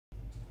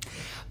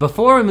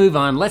Before we move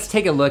on, let's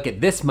take a look at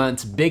this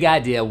month's big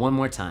idea one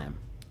more time.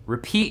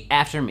 Repeat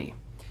after me.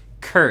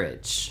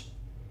 Courage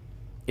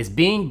is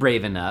being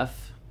brave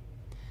enough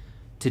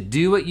to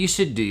do what you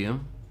should do,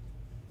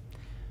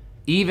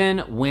 even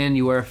when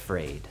you are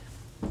afraid.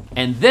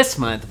 And this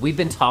month, we've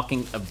been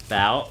talking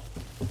about,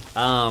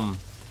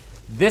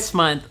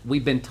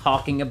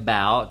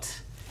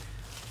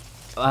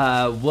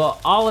 well,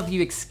 all of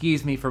you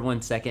excuse me for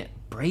 1 second.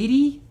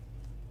 Brady,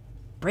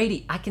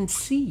 I can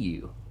see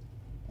you.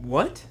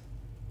 What?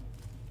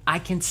 I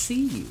can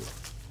see you.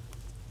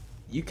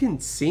 You can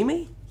see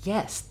me?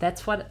 Yes,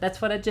 that's what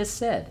I just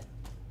said.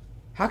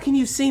 How can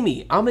you see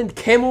me? I'm in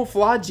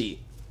camouflage.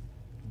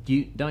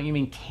 Don't you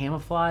mean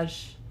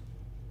camouflage?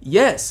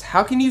 Yes,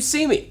 how can you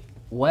see me?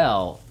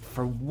 Well,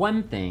 for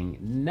one thing,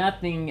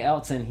 nothing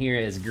else in here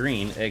is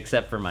green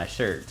except for my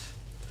shirt.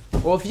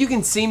 Well, if you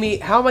can see me,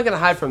 how am I gonna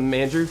hide from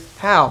them, Andrew?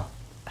 How?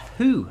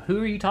 Who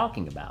are you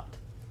talking about?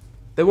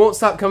 They won't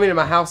stop coming to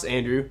my house,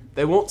 Andrew.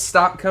 They won't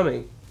stop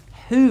coming.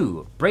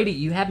 Who? Brady,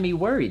 you have me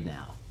worried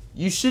now.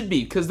 You should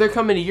be, because they're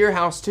coming to your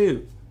house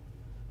too.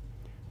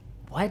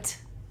 What?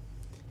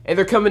 And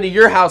they're coming to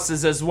your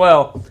houses as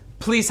well.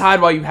 Please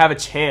hide while you have a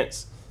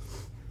chance.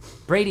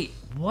 Brady,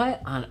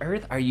 what on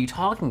earth are you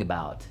talking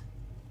about?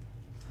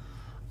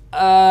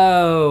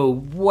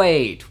 Oh,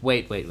 wait.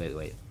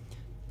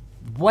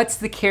 What's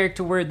the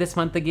character word this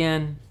month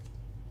again?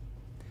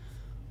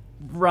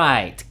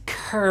 Right,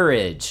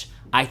 courage.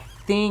 I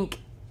think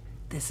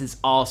this is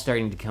all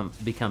starting to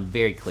become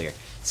very clear.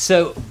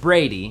 So,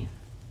 Brady.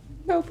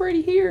 No,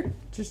 Brady here.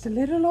 Just a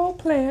little old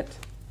plant.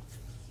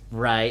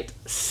 Right,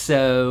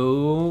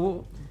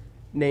 so...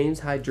 Name's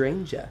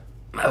Hydrangea.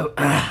 Oh,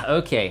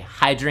 okay,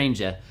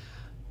 Hydrangea.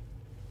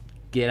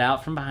 Get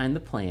out from behind the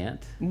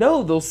plant.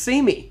 No, they'll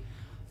see me.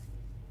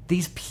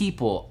 These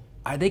people,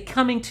 are they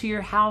coming to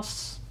your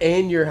house?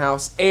 And your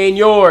house, and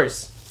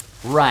yours.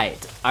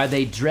 Right, are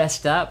they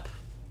dressed up?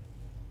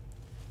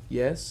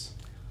 Yes.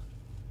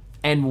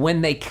 And when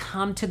they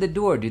come to the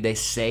door, do they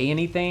say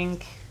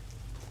anything?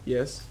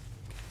 Yes.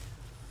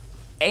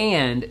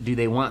 And do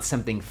they want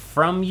something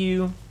from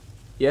you?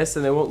 Yes,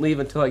 and they won't leave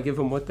until I give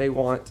them what they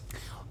want.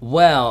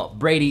 Well,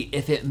 Brady,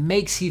 if it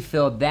makes you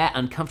feel that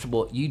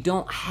uncomfortable, you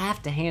don't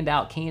have to hand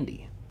out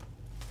candy.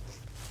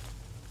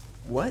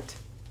 What?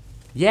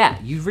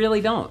 Yeah, you really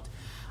don't.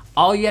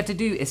 All you have to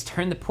do is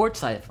turn the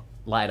porch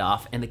light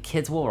off and the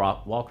kids will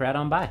walk right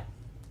on by.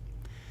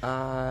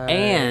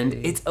 And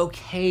it's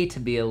okay to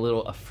be a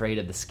little afraid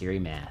of the scary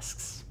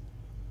masks.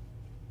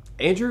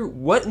 Andrew,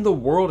 what in the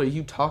world are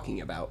you talking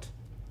about?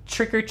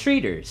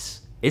 Trick-or-treaters.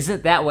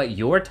 Isn't that what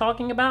you're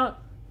talking about?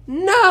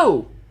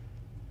 No!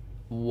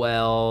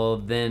 Well,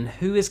 then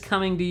who is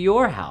coming to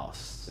your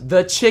house?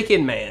 The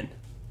Chicken Man.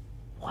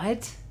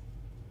 What?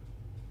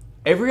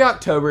 Every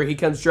October, he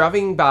comes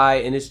driving by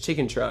in his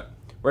chicken truck,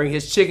 wearing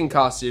his chicken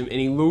costume, and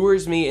he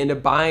lures me into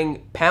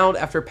buying pound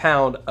after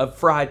pound of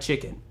fried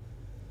chicken.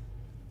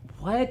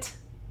 What?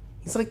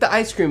 He's like the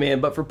ice cream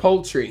man, but for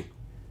poultry.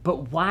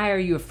 But why are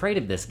you afraid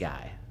of this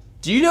guy?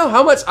 Do you know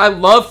how much I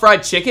love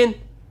fried chicken?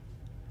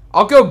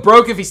 I'll go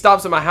broke if he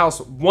stops at my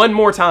house one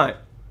more time.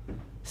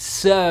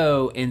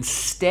 So,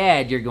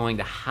 instead, you're going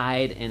to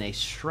hide in a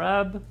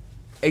shrub?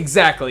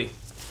 Exactly.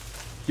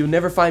 You'll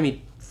never find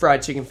me,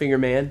 fried chicken finger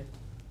man.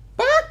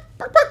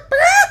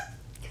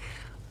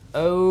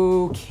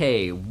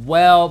 Okay,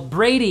 well,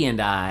 Brady and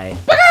I...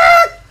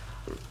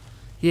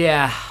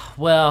 Yeah,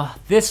 well,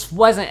 this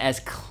wasn't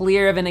as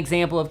clear of an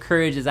example of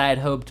courage as I had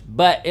hoped,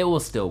 but it will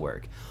still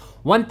work.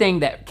 One thing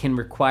that can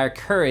require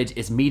courage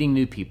is meeting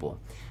new people.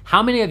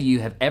 How many of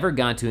you have ever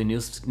gone to a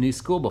new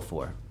school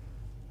before?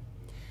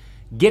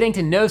 Getting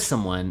to know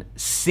someone,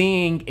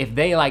 seeing if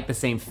they like the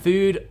same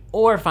food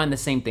or find the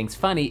same things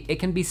funny, it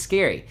can be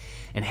scary.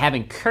 And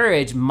having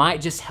courage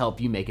might just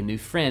help you make a new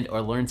friend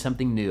or learn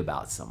something new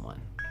about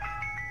someone.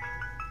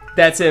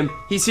 That's him.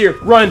 He's here.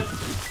 Run!